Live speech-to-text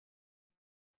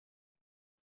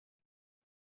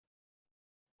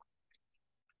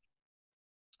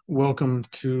Welcome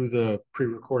to the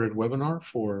pre-recorded webinar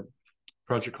for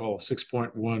Project Call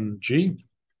 6.1G,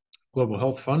 Global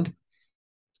Health Fund.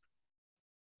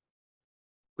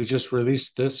 We just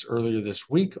released this earlier this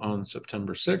week on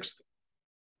September 6th.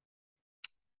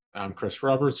 I'm Chris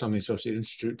Roberts. I'm the Associate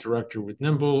Institute Director with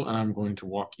NIMBLE, and I'm going to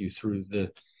walk you through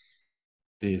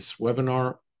this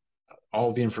webinar.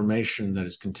 All the information that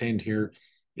is contained here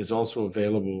is also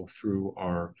available through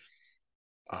our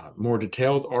more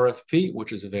detailed RFP,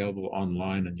 which is available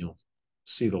online, and you'll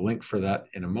see the link for that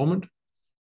in a moment.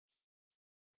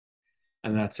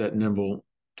 And that's at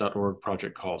nimble.org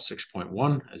project call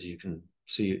 6.1, as you can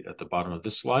see at the bottom of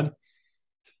this slide.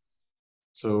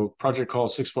 So project call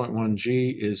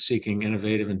 6.1G is seeking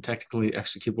innovative and technically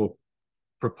executable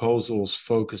proposals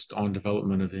focused on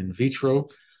development of in vitro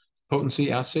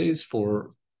potency assays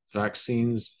for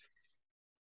vaccines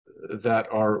that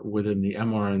are within the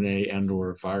mRNA and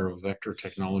or viral vector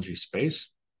technology space.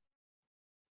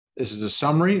 This is a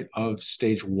summary of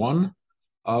stage 1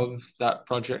 of that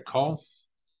project call,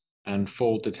 and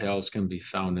full details can be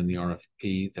found in the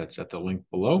RFP that's at the link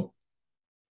below.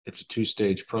 It's a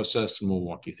 2-stage process, and we'll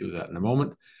walk you through that in a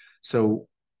moment. So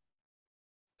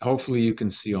hopefully you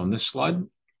can see on this slide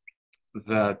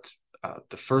that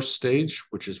the first stage,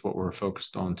 which is what we're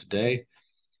focused on today,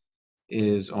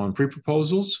 is on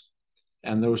pre-proposals,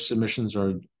 and those submissions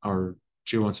are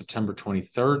due on September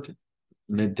 23rd,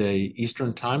 midday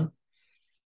Eastern time.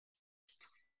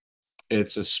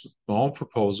 It's a small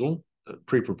proposal,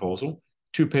 pre-proposal,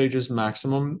 2 pages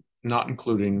maximum, not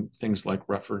including things like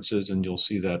references, and you'll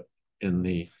see that in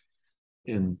the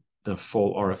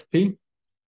full RFP,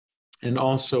 and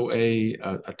also a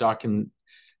document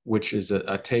which is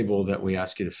a table that we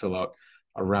ask you to fill out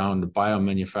around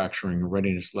biomanufacturing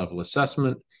readiness level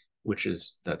assessment,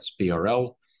 that's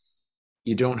BRL.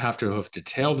 You don't have to have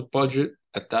detailed budget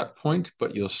at that point,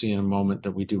 but you'll see in a moment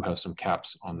that we do have some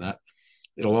caps on that.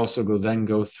 It'll also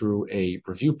go through a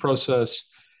review process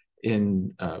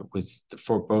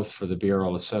for both the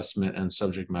BRL assessment and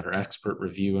subject matter expert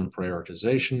review and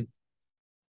prioritization,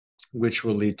 which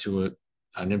will lead to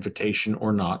an invitation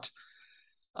or not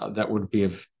that would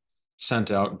be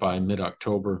sent out by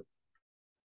mid-October.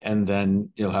 And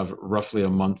then you'll have roughly a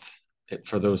month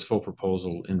for those full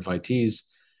proposal invitees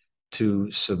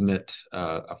to submit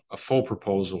a full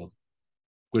proposal,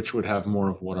 which would have more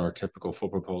of what our typical full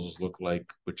proposals look like,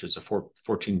 which is a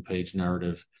 14-page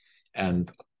narrative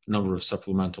and a number of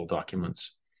supplemental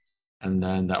documents. And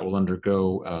then that will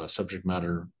undergo subject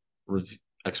matter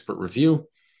expert review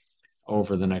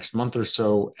over the next month or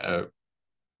so,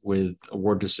 with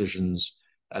award decisions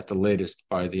at the latest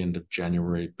by the end of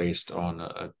January, based on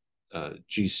a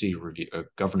GC review, a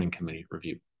governing committee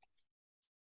review.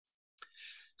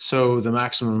 So the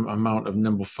maximum amount of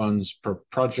NIMBLE funds per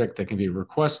project that can be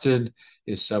requested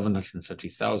is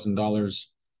 $750,000.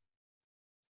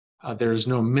 There's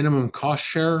no minimum cost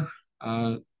share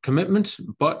commitment,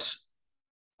 but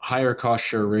higher cost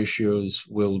share ratios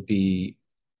will be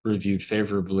reviewed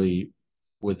favorably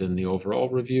within the overall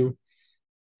review.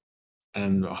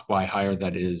 And why higher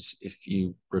that is, if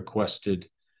you requested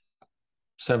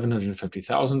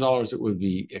 $750,000, it would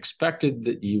be expected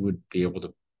that you would be able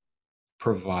to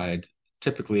provide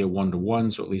typically a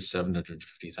 1-to-1, so at least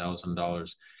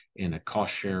 $750,000 in a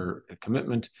cost share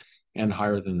commitment, and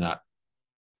higher than that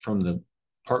from the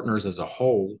partners as a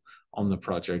whole on the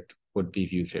project would be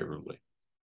viewed favorably.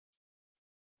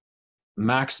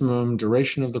 Maximum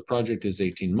duration of the project is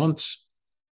 18 months.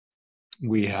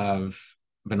 We have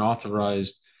been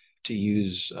authorized to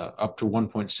use up to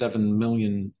 1.7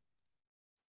 million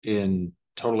in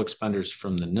total expenditures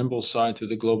from the NIMBLE side through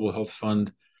the Global Health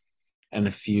Fund. And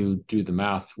if you do the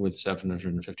math with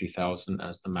 750,000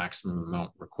 as the maximum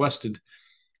amount requested,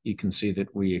 you can see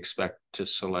that we expect to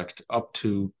select up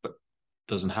to, but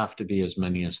doesn't have to be, as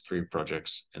many as 3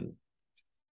 projects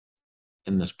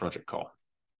in this project call.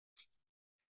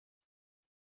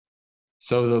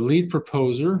 So the lead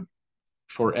proposer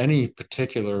for any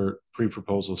particular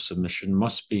pre-proposal submission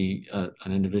must be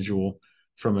an individual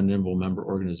from a NIMBLE member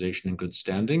organization in good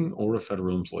standing or a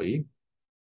federal employee.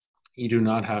 You do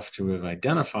not have to have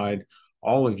identified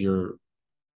all of your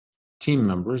team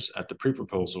members at the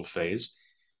pre-proposal phase,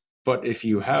 but if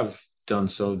you have done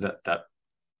so, that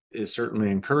is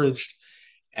certainly encouraged.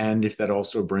 And if that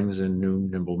also brings in new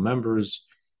NIMBLE members,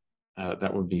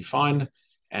 that would be fine.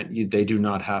 And they do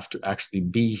not have to actually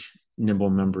be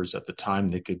NIMBLE members at the time.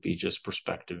 They could be just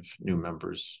prospective new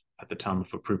members at the time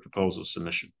of a pre-proposal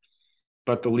submission.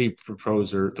 But the lead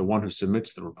proposer, the one who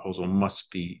submits the proposal,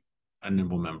 must be a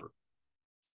NIMBLE member.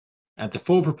 At the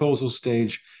full proposal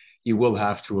stage, you will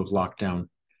have to have locked down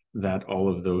that all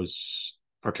of those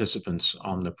participants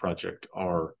on the project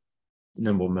are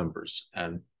Nimble members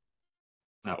and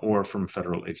or from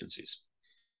federal agencies.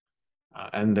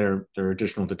 And there are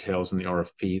additional details in the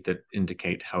RFP that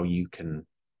indicate how you can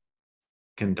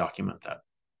document that.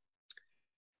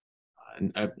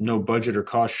 No budget or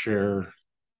cost share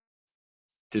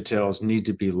details need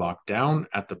to be locked down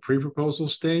at the pre-proposal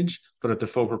stage, but at the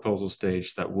full proposal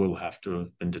stage, that will have to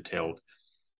have been detailed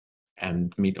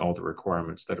and meet all the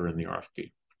requirements that are in the RFP.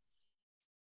 In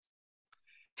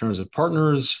terms of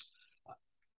partners,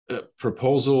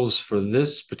 proposals for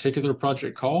this particular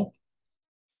project call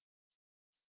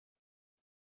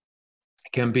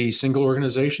can be single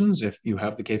organizations if you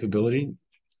have the capability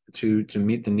to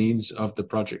meet the needs of the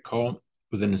project call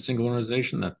within a single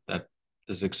organization. That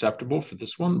is acceptable for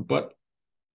this one, but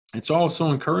it's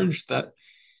also encouraged that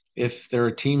if there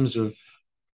are teams of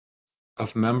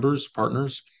members,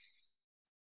 partners,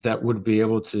 that would be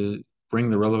able to bring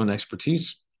the relevant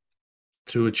expertise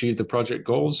to achieve the project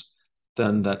goals,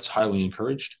 then that's highly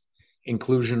encouraged.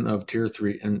 Inclusion of Tier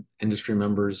 3 industry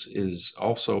members is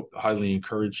also highly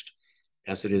encouraged,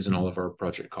 as it is in all of our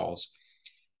project calls.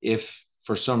 If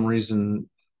for some reason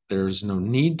there's no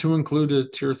need to include a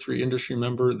Tier 3 industry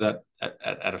member, that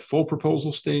at a full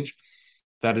proposal stage,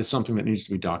 that is something that needs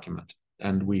to be documented.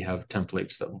 And we have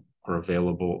templates that are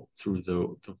available through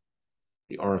the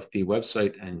RFP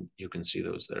website, and you can see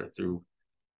those there through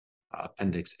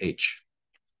Appendix H.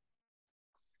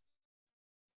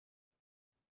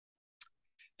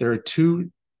 There are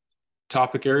two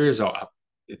topic areas.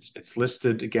 It's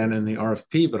listed again in the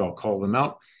RFP, but I'll call them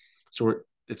out. So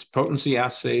it's potency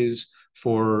assays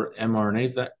for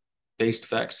mRNA-based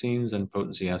vaccines and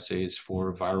potency assays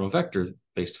for viral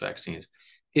vector-based vaccines.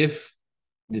 If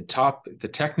the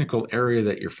technical area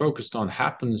that you're focused on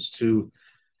happens to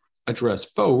address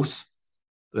both,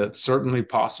 that's certainly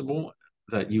possible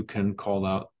that you can call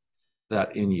out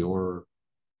that in your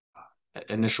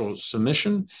initial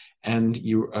submission, and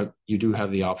you do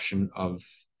have the option of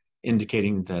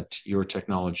indicating that your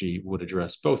technology would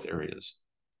address both areas.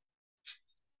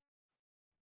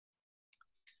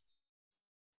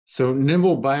 So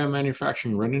Nimble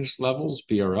Biomanufacturing Readiness Levels,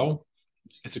 BRL,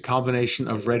 it's a combination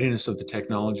of readiness of the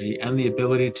technology and the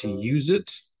ability to use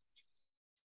it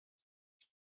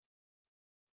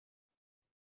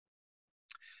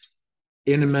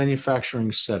in a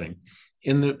manufacturing setting.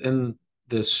 In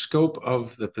the scope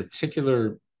of the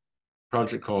particular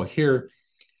project call here,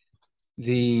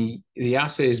 the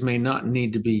assays may not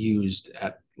need to be used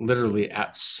literally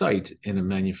at site in a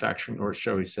manufacturing, or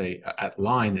shall we say at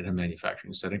line in a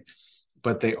manufacturing setting,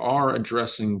 but they are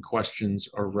addressing questions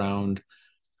around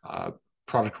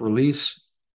product release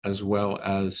as well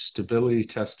as stability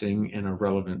testing in a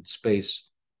relevant space.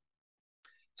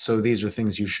 So these are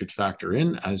things you should factor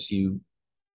in as you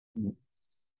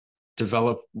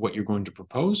develop what you're going to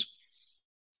propose.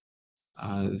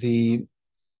 The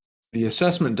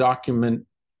assessment document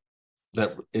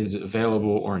that is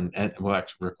available or actually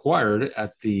required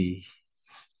at the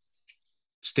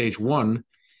stage 1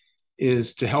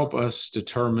 is to help us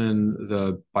determine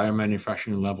the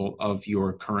biomanufacturing level of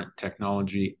your current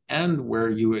technology and where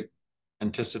you would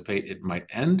anticipate it might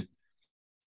end.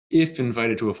 If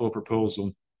invited to a full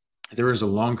proposal, there is a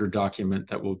longer document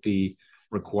that will be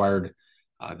required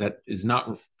that is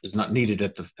not needed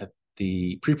at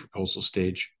the pre-proposal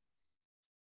stage.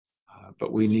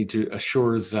 But we need to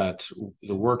assure that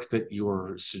the work that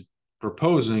you're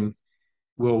proposing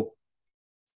will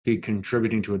be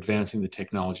contributing to advancing the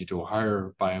technology to a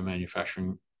higher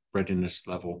biomanufacturing readiness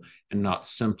level and not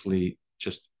simply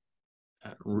just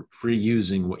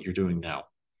reusing what you're doing now.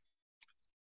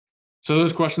 So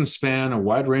those questions span a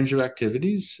wide range of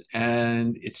activities,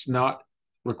 and it's not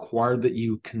required that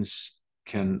you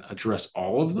can address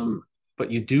all of them, but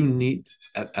you do need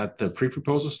at the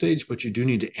pre-proposal stage, but you do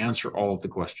need to answer all of the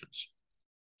questions.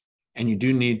 And you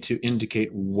do need to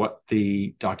indicate what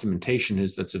the documentation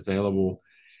is that's available.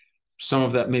 Some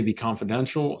of that may be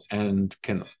confidential and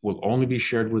will only be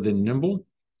shared within Nimble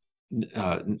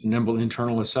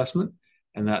internal assessment,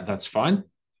 and that's fine.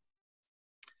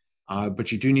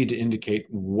 But you do need to indicate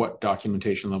what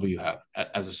documentation level you have.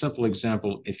 As a simple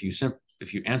example, if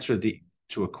you answer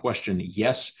to a question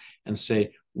yes and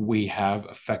say we have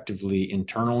effectively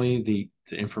internally the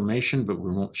information, but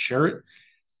we won't share it,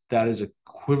 that is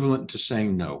equivalent to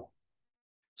saying no.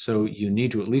 So you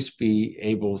need to at least be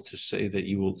able to say that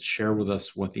you will share with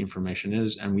us what the information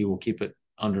is, and we will keep it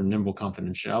under Nimble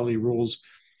confidentiality rules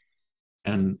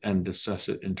and assess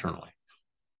it internally.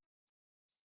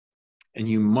 And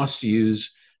you must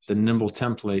use the Nimble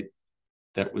template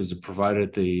that was provided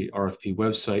at the RFP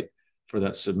website for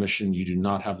that submission, you do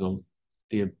not have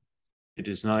it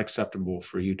is not acceptable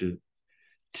for you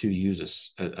to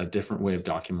use a different way of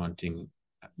documenting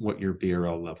what your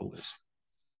BRL level is.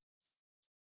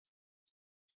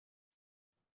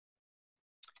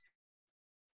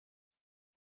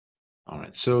 All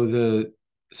right, so the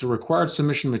required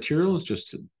submission materials,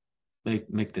 just to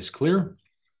make this clear,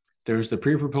 there's the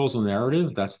pre-proposal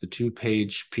narrative. That's the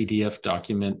 2-page PDF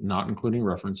document, not including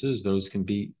references. Those can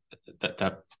be,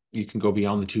 that you can go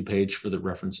beyond the 2-page for the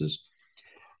references.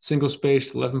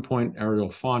 Single-spaced 11-point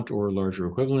Arial font or larger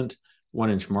equivalent,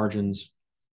 1-inch margins.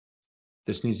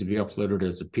 This needs to be uploaded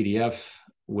as a PDF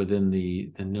within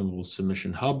the Nimble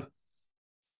submission hub.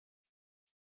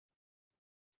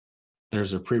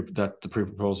 There's the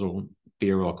pre-proposal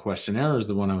BRL questionnaire is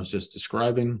the one I was just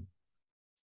describing.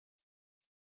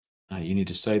 You need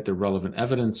to cite the relevant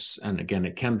evidence. And again,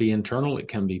 it can be internal, it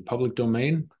can be public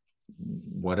domain,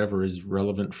 whatever is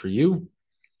relevant for you.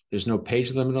 There's no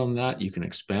page limit on that. You can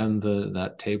expand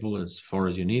that table as far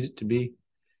as you need it to be.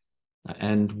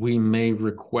 And we may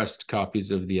request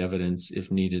copies of the evidence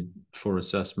if needed for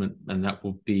assessment, and that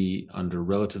will be under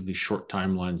relatively short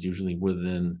timelines, usually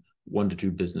within 1 to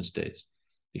 2 business days,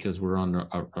 because we're on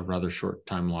a rather short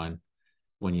timeline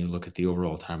when you look at the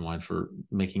overall timeline for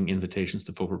making invitations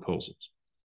to full proposals.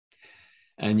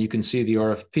 And you can see the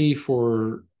RFP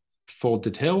for full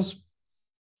details.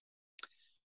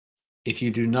 If you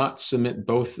do not submit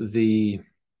both the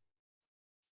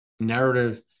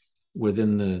narrative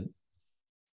within the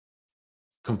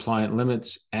compliant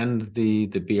limits and the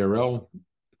BRL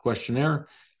questionnaire,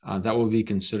 that will be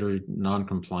considered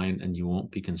non-compliant and you won't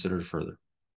be considered further.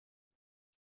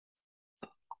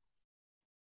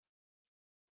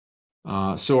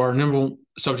 So our Nimble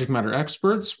subject matter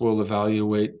experts will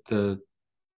evaluate the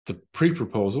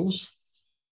pre-proposals.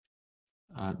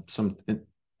 Some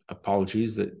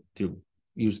apologies that you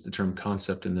use the term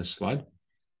concept in this slide.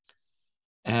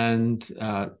 And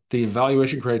the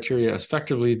evaluation criteria,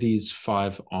 effectively these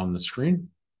 5 on the screen.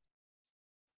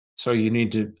 So you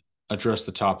need to address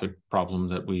the topic problem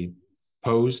that we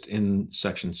posed in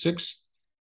section 6.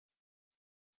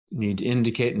 You need to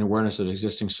indicate an awareness of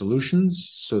existing solutions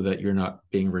so that you're not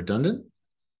being redundant.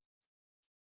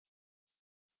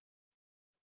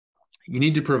 You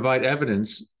need to provide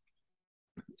evidence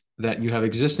that you have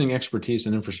existing expertise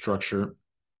and infrastructure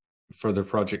for the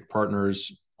project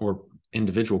partners or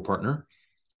individual partner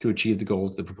to achieve the goal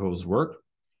of the proposed work.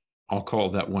 I'll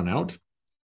call that one out.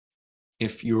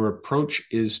 If your approach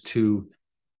is to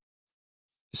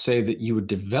say that you would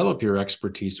develop your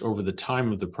expertise over the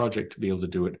time of the project to be able to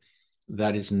do it,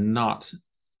 that is not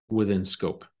within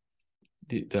scope.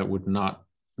 That would not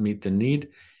meet the need.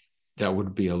 That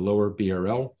would be a lower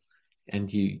BRL,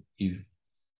 and you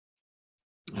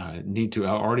need to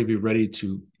already be ready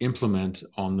to implement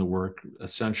on the work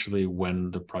essentially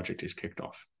when the project is kicked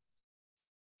off.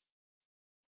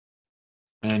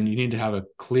 And you need to have a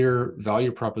clear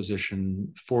value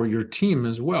proposition for your team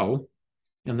as well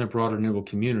in the broader Nimble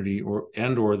community or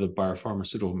the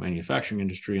biopharmaceutical manufacturing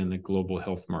industry and the global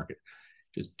health market.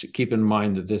 Just to keep in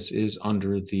mind that this is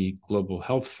under the Global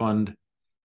Health Fund.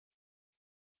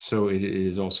 So it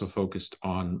is also focused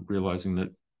on realizing that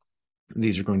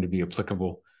these are going to be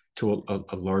applicable to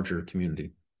a larger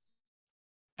community.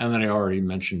 And then I already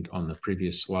mentioned on the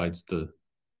previous slides the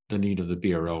need of the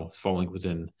BRL falling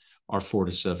within our 4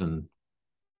 to 7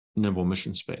 Nimble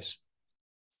mission space.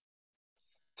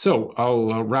 So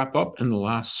I'll wrap up in the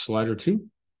last slide or two,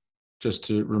 just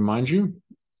to remind you,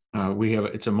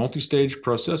 it's a multi-stage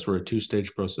process or a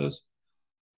 2-stage process.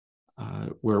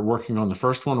 We're working on the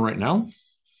first one right now.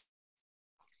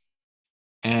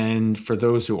 And for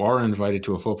those who are invited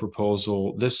to a full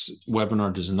proposal, this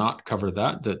webinar does not cover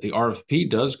that. The RFP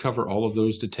does cover all of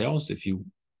those details if you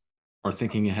are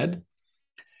thinking ahead.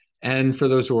 And for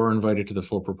those who are invited to the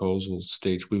full proposal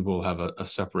stage, we will have a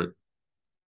separate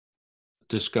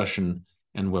discussion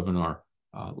and webinar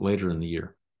later in the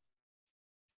year.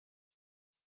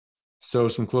 So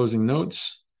some closing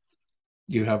notes.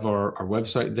 You have our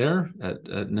website there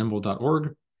at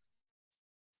nimble.org.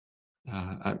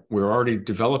 We're already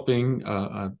developing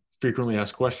frequently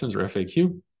asked questions or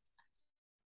FAQ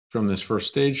from this first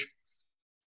stage,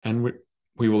 and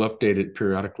we will update it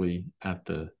periodically at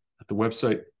the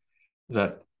website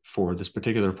that for this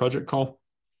particular project call.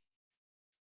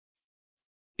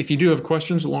 If you do have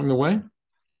questions along the way,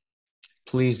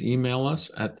 please email us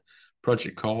at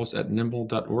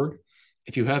projectcalls@nimble.org.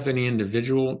 If you have any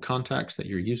individual contacts that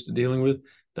you're used to dealing with,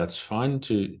 that's fine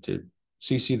to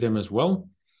CC them as well.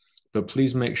 But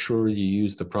please make sure you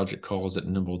use the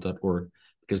projectcalls@nimble.org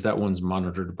because that one's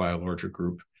monitored by a larger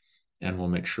group and we'll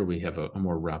make sure we have a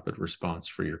more rapid response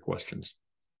for your questions.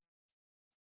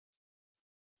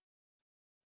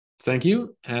 Thank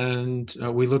you, and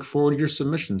we look forward to your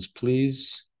submissions.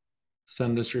 Please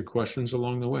send us your questions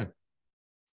along the way.